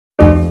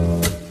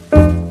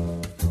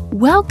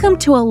Welcome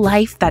to a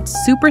life that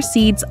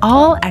supersedes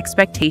all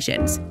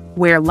expectations,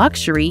 where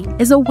luxury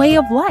is a way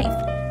of life.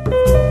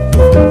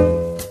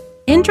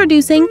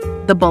 Introducing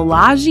the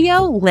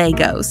Bellagio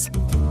Lagos.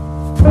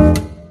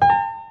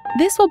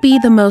 This will be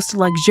the most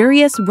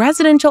luxurious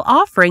residential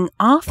offering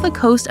off the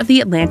coast of the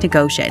Atlantic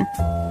Ocean.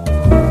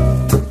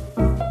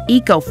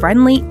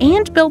 Eco-friendly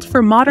and built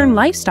for modern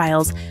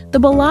lifestyles, the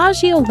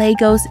Bellagio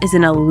Lagos is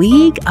in a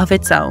league of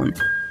its own.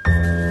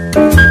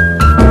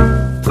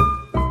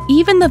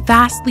 Even the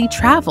vastly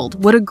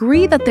traveled would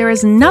agree that there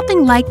is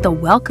nothing like the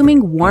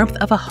welcoming warmth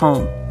of a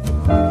home.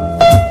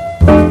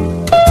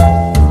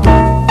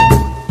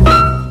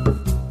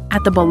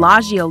 At the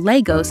Bellagio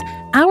Lagos,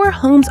 our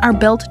homes are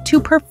built to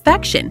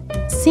perfection,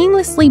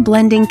 seamlessly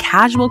blending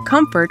casual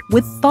comfort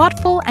with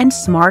thoughtful and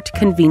smart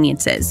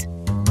conveniences.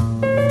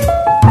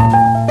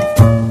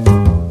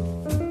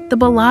 The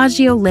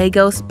Bellagio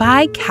Lagos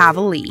by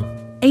Cavalli,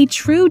 a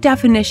true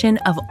definition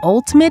of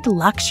ultimate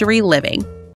luxury living.